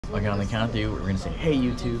Okay, on the count of 3, we're gonna say, hey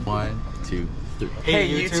YouTube. 1, 2, 3. Hey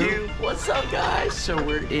YouTube. What's up guys? So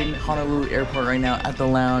we're in Honolulu Airport right now at the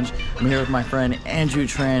lounge. I'm here with my friend Andrew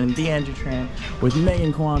Tran, the Andrew Tran, with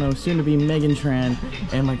Megan Quano, soon to be Megan Tran,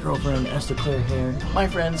 and my girlfriend Esther Claire Hare. My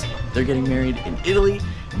friends, they're getting married in Italy,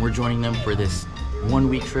 and we're joining them for this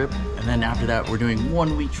 1-week trip. And then after that, we're doing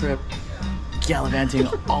 1-week trip, gallivanting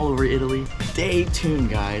all over Italy. Stay tuned,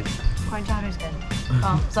 guys. Corn chowder's good.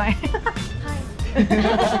 Oh, sorry. Hi.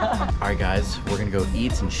 Alright guys, we're gonna go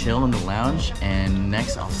eat and chill in the lounge, and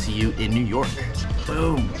next I'll see you in New York.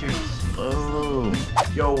 Boom. Cheers. Boom.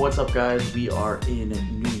 Yo, what's up guys? We are in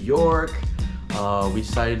New York. We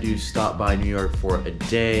decided to stop by New York for a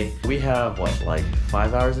day. We have what, like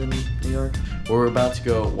 5 hours in New York? We're about to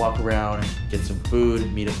go walk around, get some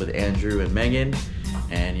food, meet up with Andrew and Megan,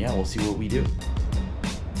 and yeah, we'll see what we do.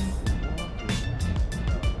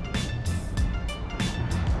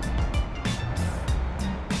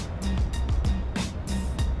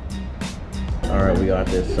 Alright, we got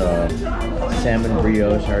this salmon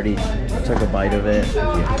brioche. I already took a bite of it.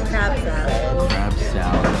 Crab salad. Crab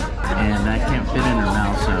salad. And that can't fit in her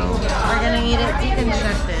mouth, so... We're gonna eat it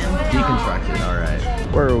deconstructed. Deconstructed, alright.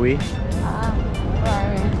 Where are we?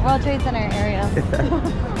 World Trade Center area.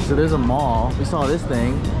 So there's a mall. We saw this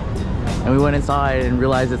thing, and we went inside and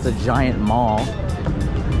realized it's a giant mall.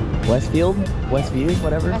 Westfield? Westview?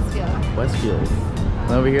 Whatever? Westfield. Westfield.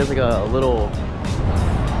 And over here's like a little...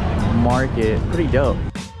 market. Pretty dope.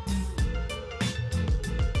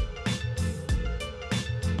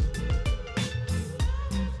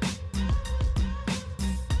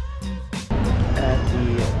 At the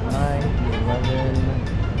 9/11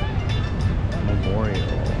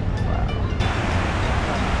 Memorial. Wow.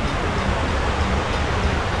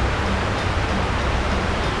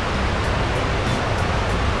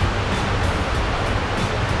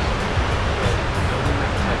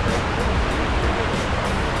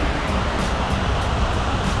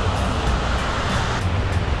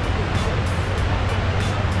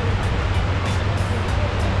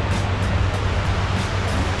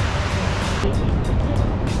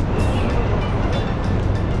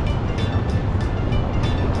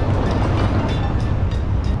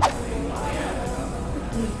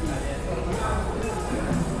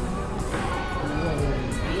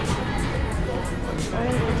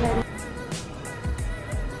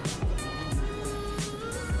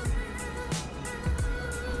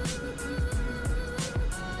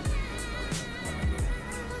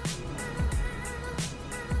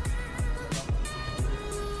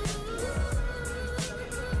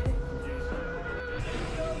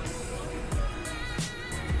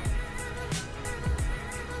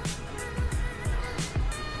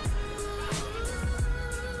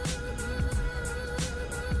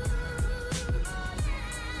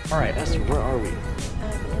 Alright, Esther, where are we?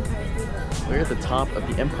 We're at the top of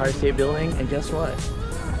the Empire State Building, and guess what?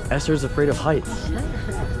 Esther's afraid of heights.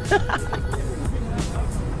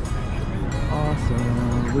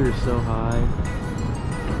 Awesome. We're so high.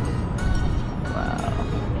 Wow.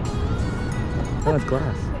 Oh, it's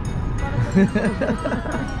glass.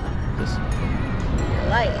 Just...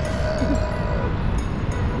 Light.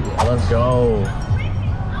 Let's go.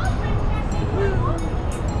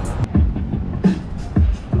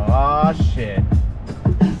 Aw, shit.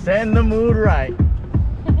 Send the mood right.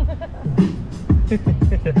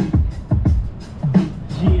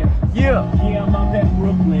 Yeah, I'm out at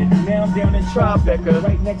Brooklyn. Now I'm down in Tribeca,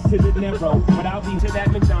 right next to the Narrow. But I'll be to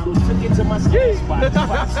that McDonald's. Took it to my skate spot,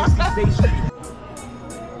 560 State Street.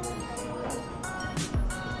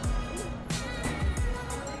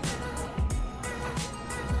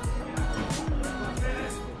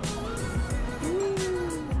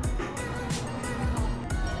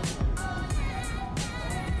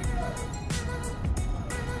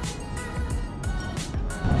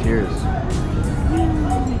 cheers.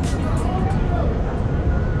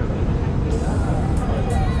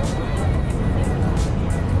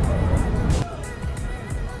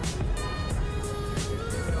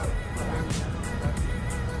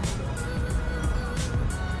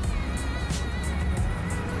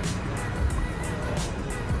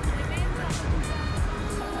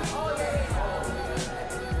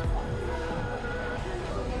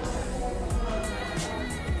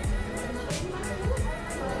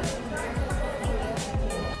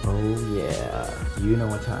 Oh yeah, you know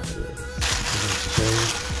what time it is. It's so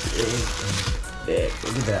big and thick.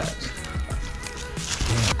 Look at that.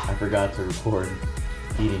 Damn, I forgot to record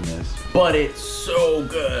eating this, but it's so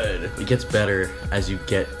good. It gets better as you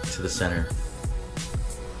get to the center.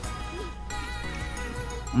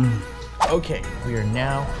 Okay, we are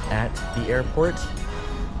now at the airport.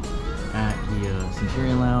 at the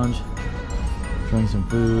Centurion Lounge, enjoying some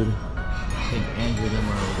food. I think Andrew and them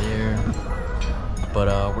are over there. But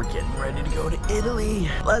we're getting ready to go to Italy.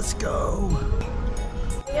 Let's go.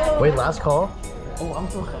 Wait, last call? Oh, I'm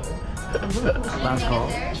so excited. Last call.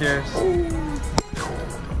 Cheers.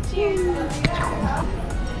 Cheers.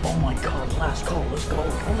 Oh my god, last call. Let's go.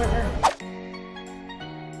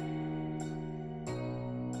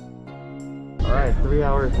 Alright, 3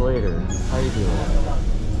 hours later. How you doing?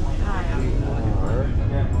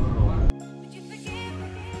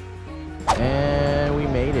 And we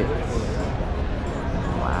made it.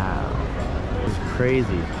 Wow. It's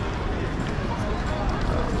crazy.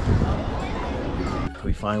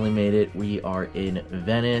 We finally made it. We are in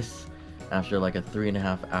Venice after like a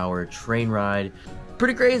 3.5 hour train ride.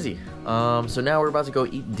 Pretty crazy. So now we're about to go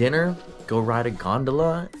eat dinner, go ride a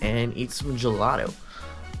gondola, and eat some gelato.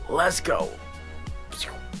 Let's go.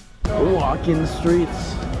 Walking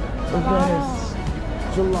streets of Venice.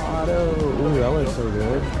 Gelato. Ooh, that looks so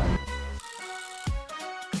good.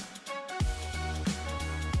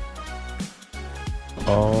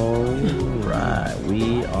 Alright,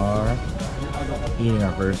 we are eating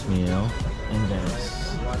our first meal in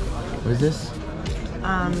Venice. What is this?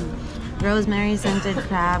 Rosemary scented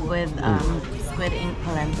crab with squid ink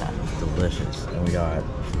polenta. Delicious. And we got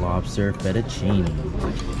lobster fettuccine.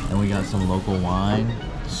 And we got some local wine.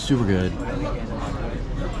 Super good.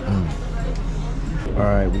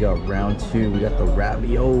 Alright, we got round 2. We got the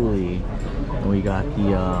ravioli. And we got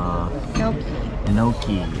the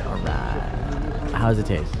gnocchi. Alright. How does it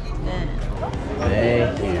taste? Good.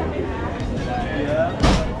 Thank you.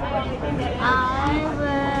 I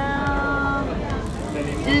will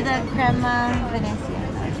do the crema Venezia.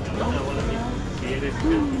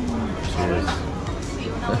 Cheers.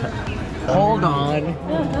 Hold on.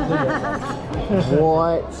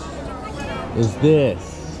 What is this?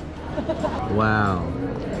 Wow.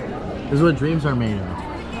 This is what dreams are made of.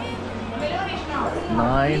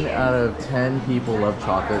 9 out of 10 people love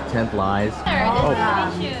chocolate. 10th lies. Oh,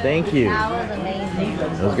 thank you. That was amazing.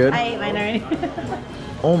 That was good? I ate mine already.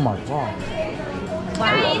 Oh my god.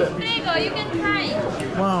 You can try.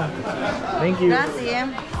 Wow. Thank you.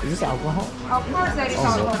 Gracias. Is this alcohol? Of course there is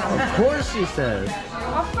alcohol. Of course she says.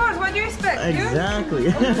 Of course, what do you expect?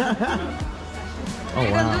 Exactly. Oh You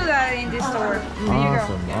can do that in this store.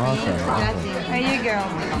 Awesome, awesome. There you go.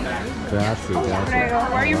 Grazie, grazie. Prego.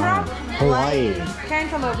 Where are you from? Hawaii.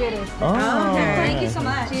 Cantaloupe it is. Oh. Thank you so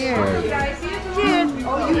much. Cheers. Guys, see you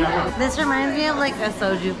tomorrow. This reminds me of like a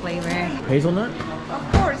soju flavor. Hazelnut?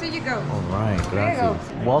 Of course, here you go. All right, There you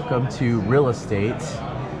grazie. Welcome to real estate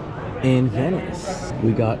in Venice.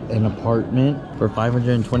 We got an apartment for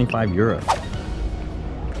 525 euros.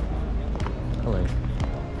 Hello.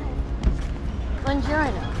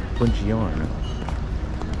 Buongiorno. Buongiorno.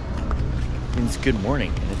 Means good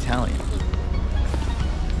morning in Italian.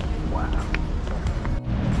 Wow.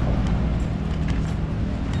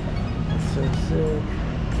 That's so sick.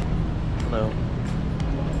 Hello.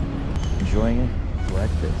 Enjoying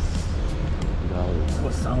breakfast.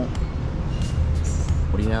 What's up?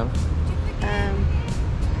 What do you have?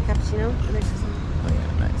 Cappuccino. Oh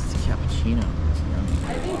yeah, nice. Cappuccino. Yummy.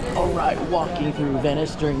 All right, walking through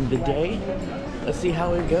Venice during the day. Let's see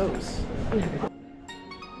how it goes.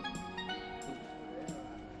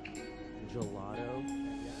 Gelato.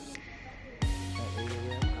 At 8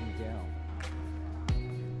 a.m. I'm down.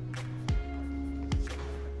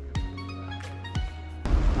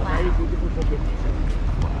 Wow.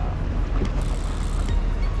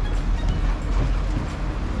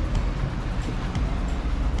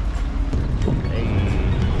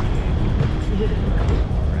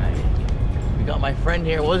 Alright. We got my friend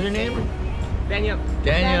here. What's your name? Daniel.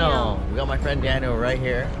 Daniel. We got my friend Daniel right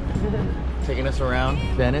here. Taking us around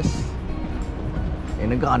Venice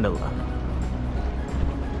in a gondola.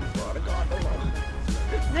 Brought a gondola.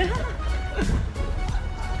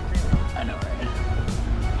 I know, right?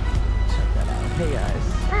 Check that out. Hey guys.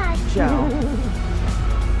 Hi. Ciao.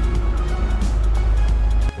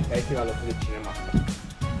 Festival of the Cinema.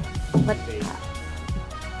 What's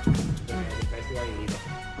The festival in Italy.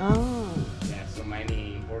 Oh. Yeah, so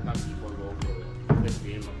many important people go for the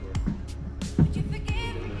film.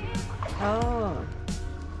 Oh.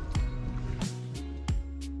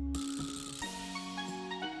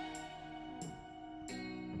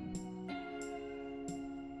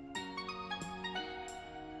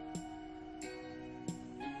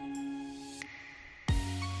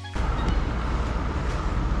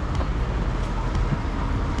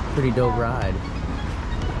 Pretty dope ride.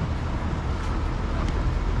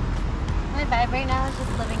 My vibe right now is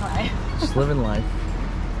just living life. Just living life.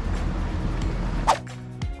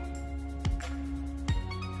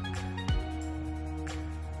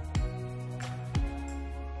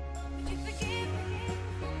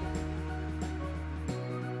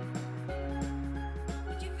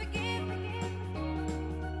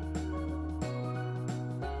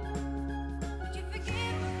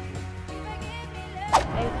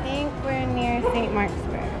 St. Mark's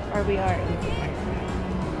Square, or we are in St. Mark's Square.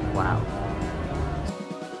 Wow.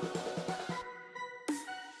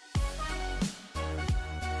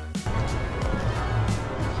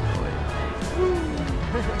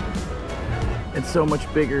 It's so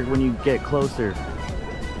much bigger when you get closer.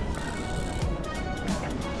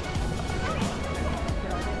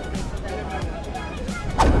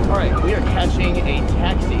 All right, we are catching a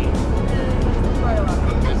taxi.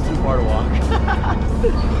 It's too far to walk.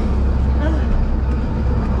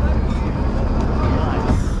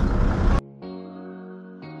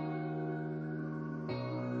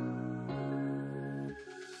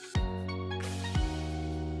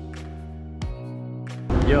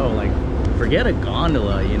 Yo, like, forget a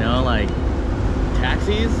gondola, you know, like,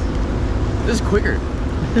 taxis, this is quicker. Know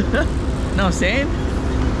what I'm saying?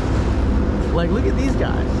 Like, look at these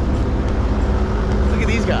guys. Look at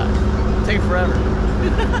these guys. Take forever.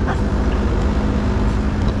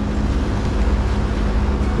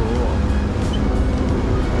 Cool.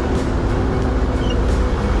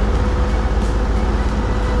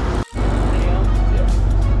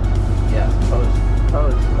 Yeah, pose,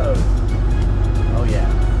 pose, pose. Oh yeah.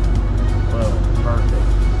 Whoa, perfect.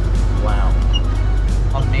 Wow.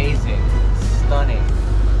 Amazing. Stunning.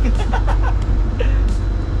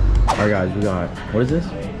 Alright guys, we got, what is this?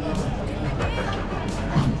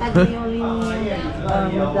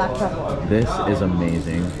 Black truffle. This is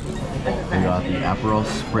amazing. We got the Aperol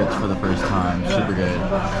Spritz for the first time. Super good.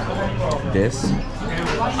 This,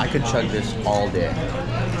 I could chug this all day.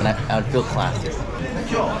 And I would feel classic.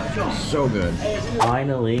 So good.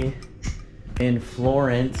 Finally in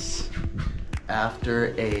Florence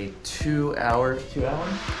after a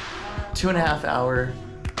 2.5 hour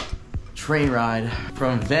train ride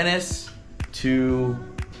from Venice to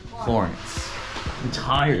Florence. I'm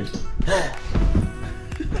tired.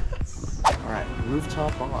 Alright,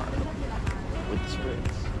 rooftop bar with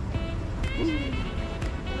spritz.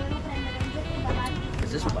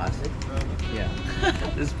 Is this plastic? Yeah,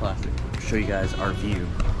 this is plastic. I'll show you guys our view.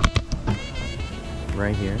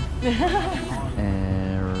 Right here.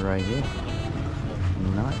 And right here.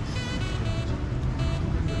 Nice.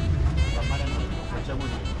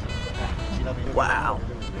 Wow.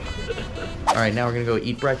 Alright, now we're gonna go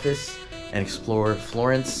eat breakfast and explore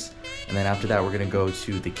Florence. And then after that, we're gonna go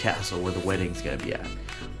to the castle where the wedding's gonna be at.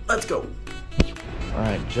 Let's go.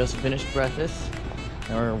 Alright, just finished breakfast.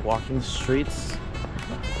 Now we're walking the streets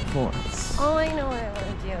of Florence. Oh, I know what I want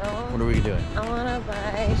to do. What are we doing? I want to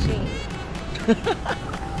buy sheets.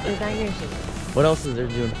 Designer sheets. What else is there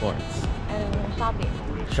to do in Florence? I don't know, shopping.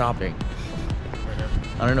 Shopping.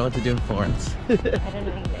 I don't know what to do in Florence. I don't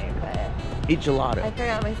know either, but Eat gelato. I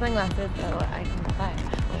forgot my sunglasses, so I can buy it.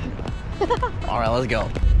 Alright, let's go.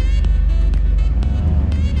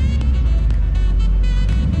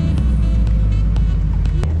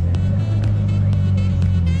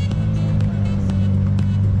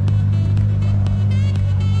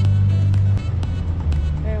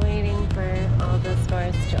 We're waiting for all the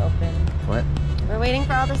stores to open. What? We're waiting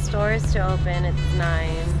for all the stores to open. It's 9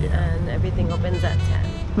 and everything opens at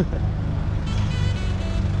 10.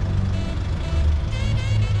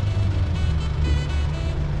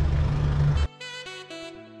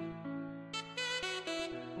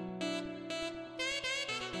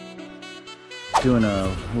 Doing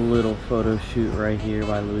a little photo shoot right here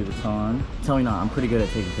by Louis Vuitton. Tell me not, I'm pretty good at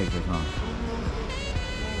taking pictures, huh?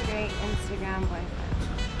 You're a great Instagram boyfriend.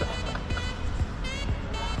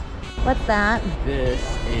 What's that? This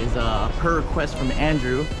is per request from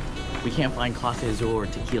Andrew. We can't find Clase Azul or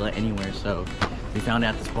tequila anywhere, so we found it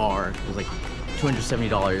at this bar. It was like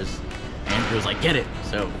 $270. Andrew was like, get it.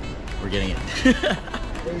 So we're getting it.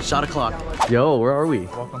 Shot o'clock. Yo, where are we?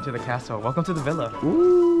 Welcome to the castle. Welcome to the villa.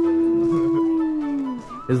 Ooh.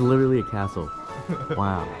 It's literally a castle.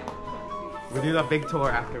 Wow. We'll do the big tour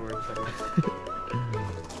afterwards.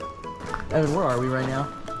 Evan, where are we right now?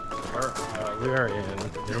 We are in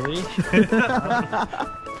Italy.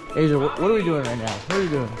 Asia, what are we doing right now? What are we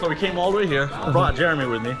doing? So we came all the way here. I brought Jeremy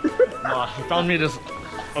with me. He found me this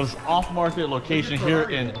off-market location here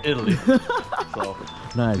in Italy. So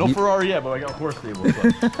Nice. no Ferrari yet, but I got a horse stable.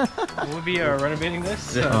 So. We'll be renovating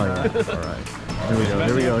this. Oh yeah. All right. Here we go.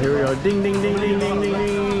 Here we go. Here we go. Ding, ding, ding, ding, ding, ding,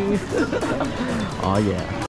 ding. Oh yeah.